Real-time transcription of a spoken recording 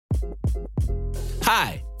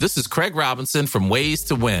Hi, this is Craig Robinson from Ways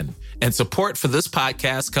to Win, and support for this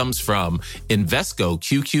podcast comes from Invesco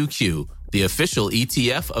QQQ, the official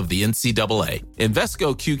ETF of the NCAA.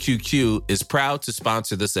 Invesco QQQ is proud to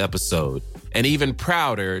sponsor this episode, and even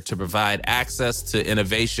prouder to provide access to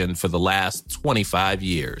innovation for the last 25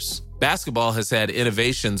 years. Basketball has had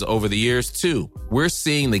innovations over the years, too. We're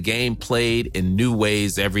seeing the game played in new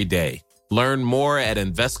ways every day. Learn more at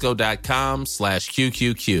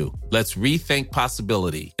Invesco.com/QQQ. Let's rethink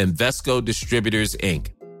possibility. Invesco Distributors, Inc.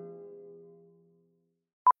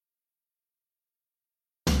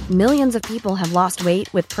 Millions of people have lost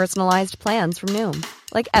weight with personalized plans from Noom.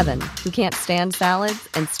 Like Evan, who can't stand salads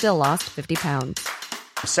and still lost 50 pounds.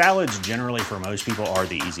 Salads generally for most people are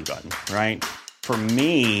the easy button, right? For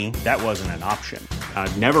me, that wasn't an option. I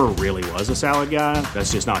never really was a salad guy.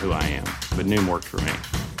 That's just not who I am. But Noom worked for me.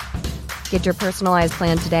 Get your personalized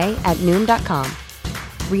plan today at Noom.com.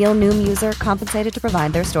 Real Noom user compensated to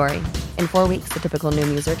provide their story. In 4 weeks, the typical Noom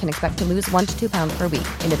user can expect to lose 1 to 2 pounds per week.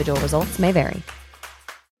 Individual results may vary.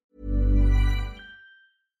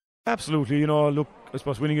 Absolutely, you know, look, I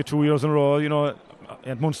suppose winning it 2 years in a row, you know,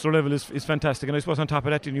 at Munster level is fantastic. And I suppose on top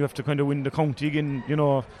of that, you have to kind of win the county again, you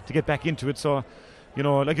know, to get back into it. So, you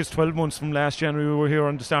know, like it's 12 months from last January, we were here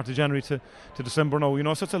on the start of January to December now, you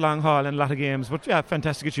know, so it's a long haul and a lot of games. But yeah,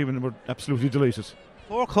 fantastic achievement, we're absolutely delighted.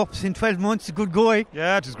 4 cups in 12 months, a good going.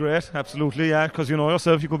 Yeah, it is great, absolutely, yeah, because, you know,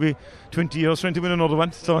 yourself, you could be 20 years trying to win another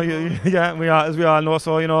one. So, yeah, we are, as we all know,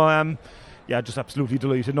 so, you know, yeah, just absolutely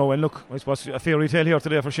delighted. No, and look, I suppose a fairy tale here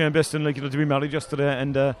today for Shane Beston, like, you know, to be married yesterday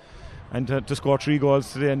and to score 3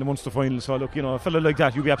 goals today in the Munster final. So, look, you know, a fella like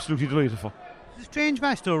that, you'd be absolutely delighted for. It's a strange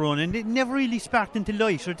match though, Ronan. It never really sparked into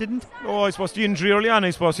life, or didn't? Oh, I suppose the injury early on, I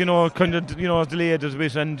suppose, you know, kind of, you know, delayed it a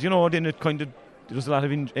bit, and, you know, then it kind of, there was a lot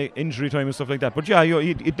of injury time and stuff like that. But yeah,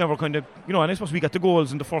 it never kind of, you know, and I suppose we got the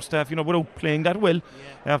goals in the first half, you know, without playing that well.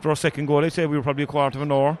 Yeah. After our second goal, I'd say we were probably a quarter of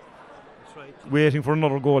an hour. Waiting for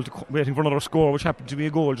another goal, waiting for another score, which happened to be a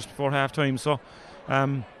goal just before half time. So,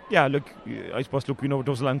 yeah, look, I suppose, look, you know,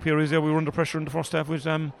 there was a long period there. We were under pressure in the first half with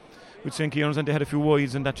St. Kieran's, and they had a few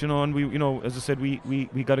wides and that, you know, and we, you know, as I said, we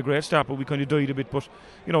got a great start, but we kind of died a bit. But,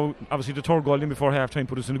 you know, obviously the third goal in before half time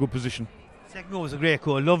put us in a good position. Second goal was a great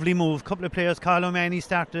goal, lovely move. Couple of players, Cathal O'Mahony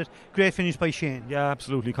started, great finish by Shane. Yeah,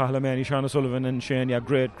 absolutely. Cathal O'Mahony, Sean O'Sullivan and Shane, yeah,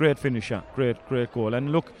 great finish, yeah, great goal.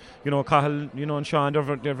 And look, you know, Cathal, you know, and Sean,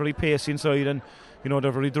 they're very pacey inside, and, you know,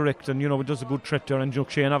 they're very direct, and, you know, it does a good threat there. And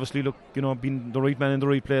Shane, obviously, look, you know, being the right man in the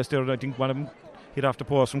right place there, I think one of them hit off the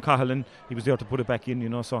post from Cathal, and he was there to put it back in, you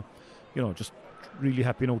know, so, you know, just really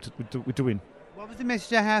happy, you know, with the win. What was the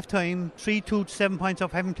message at half time? 3-2 to 7 points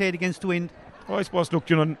off, having played against the wind. Well, I suppose, look,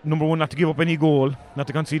 you know, number one, not to give up any goal, not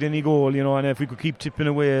to concede any goal, you know, and if we could keep tipping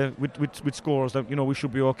away with scores, that, you know, we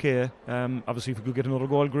should be okay. Obviously, if we could get another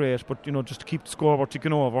goal, great, but, you know, just to keep the scoreboard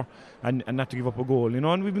ticking over and not to give up a goal, you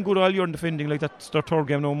know, and we've been good all year in defending, like that's their third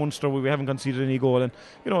game now in Munster, we haven't conceded any goal, and,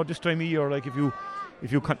 you know, this time of year, like, if you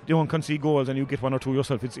don't concede goals and you get 1 or 2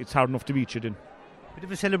 yourself, it's hard enough to beat you then. Bit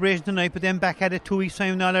of a celebration tonight, but then back at it 2 weeks'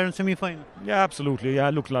 time in All-Ireland semi-final. Yeah, absolutely. Yeah,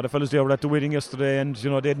 look, a lot of fellas there were at the wedding yesterday, and, you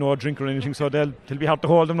know, they had no drink or anything, so they'll be hard to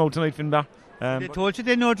hold them now tonight, Finbar. They told you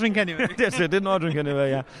they had no drink anyway. They said they had no drink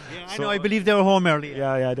anyway, yeah. I know, I believe they were home early.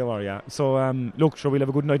 Yeah, they were, yeah. So, look, sure, we'll have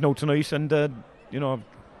a good night now tonight, and, you know,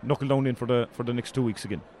 knuckle down in for the next 2 weeks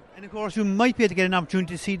again. And of course, you might be able to get an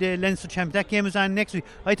opportunity to see the Leinster champ. That game is on next week.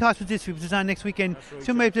 I thought it was this week, but it's on next weekend. Right,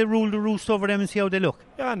 so you might be able to rule the roost over them and see how they look.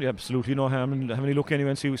 Yeah, and absolutely no harm in having a look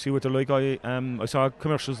anyway and see what they're like. I saw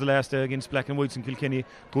commercials the last day against Black and Whites in Kilkenny.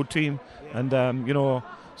 Good team, and you know.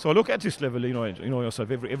 So look, at this level, you know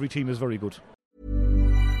yourself. Every team is very good.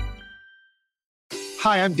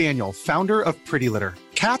 Hi, I'm Daniel, founder of Pretty Litter.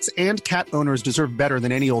 Cats and cat owners deserve better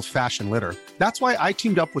than any old-fashioned litter. That's why I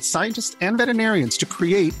teamed up with scientists and veterinarians to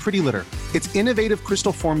create Pretty Litter. Its innovative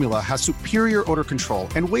crystal formula has superior odor control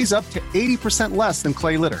and weighs up to 80% less than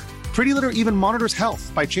clay litter. Pretty Litter even monitors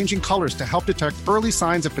health by changing colors to help detect early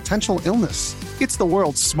signs of potential illness. It's the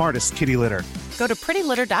world's smartest kitty litter. Go to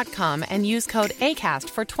prettylitter.com and use code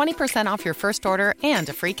ACAST for 20% off your first order and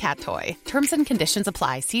a free cat toy. Terms and conditions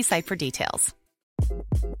apply. See site for details.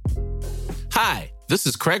 Hi, this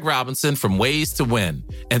is Craig Robinson from Ways to Win,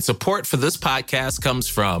 and support for this podcast comes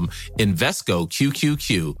from Invesco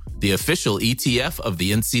QQQ, the official ETF of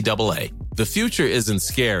the NCAA. The future isn't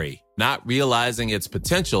scary. Not realizing its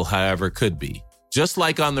potential, however, could be. Just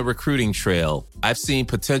like on the recruiting trail, I've seen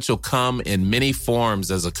potential come in many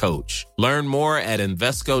forms as a coach. Learn more at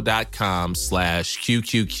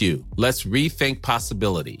Invesco.com/QQQ. Let's rethink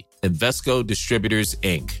possibility. Invesco Distributors,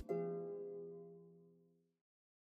 Inc.